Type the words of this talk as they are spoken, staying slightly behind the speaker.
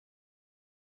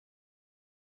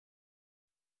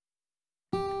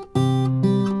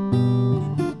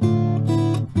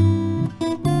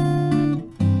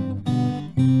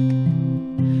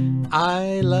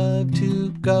I love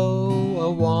to go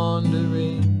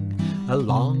a-wandering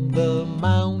along the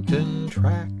mountain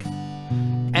track,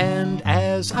 and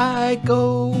as I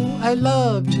go I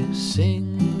love to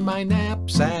sing my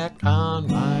knapsack on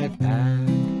my back.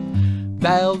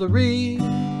 Baldary,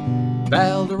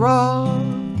 baldera,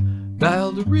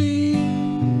 baldary,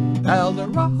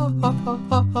 baldera,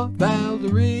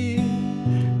 baldary,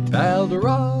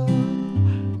 baldera,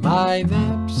 my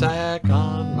knapsack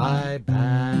on my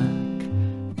back.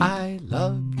 I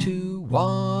love to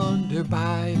wander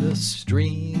by the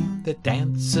stream that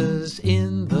dances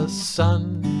in the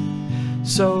sun,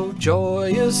 so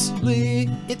joyously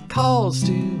it calls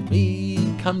to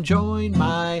me, come join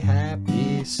my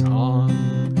happy song.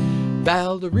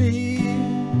 Baldary,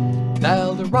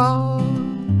 baldera,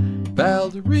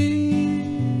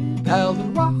 baldary,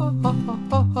 baldera,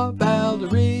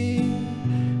 baldary,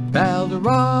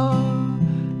 baldera,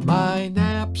 my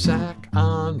knapsack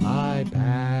on my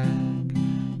back.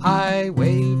 I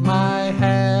wave my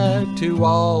hat to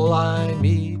all I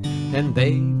meet, and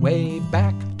they wave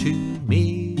back to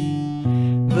me.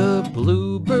 The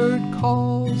bluebird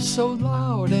calls so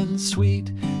loud and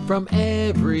sweet from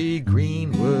every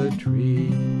greenwood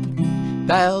tree.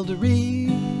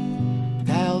 Baldary,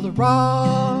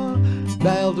 baldera,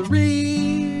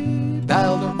 baldary,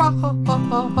 baldera,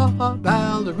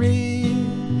 baldary,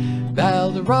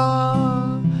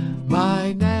 baldera,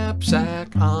 my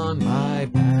knapsack on my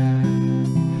back.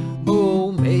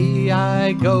 Oh, may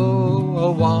I go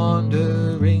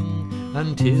a-wandering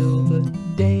until the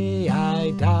day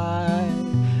I die.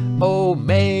 Oh,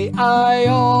 may I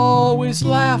always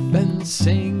laugh and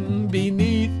sing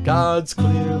beneath God's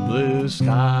clear blue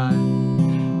sky.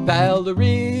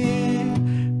 Baldary,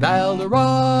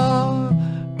 baldera,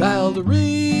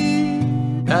 baldary,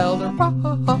 baldera,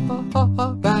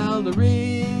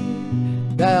 baldary,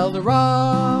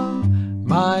 baldera,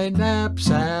 my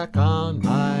knapsack on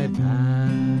my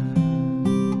back.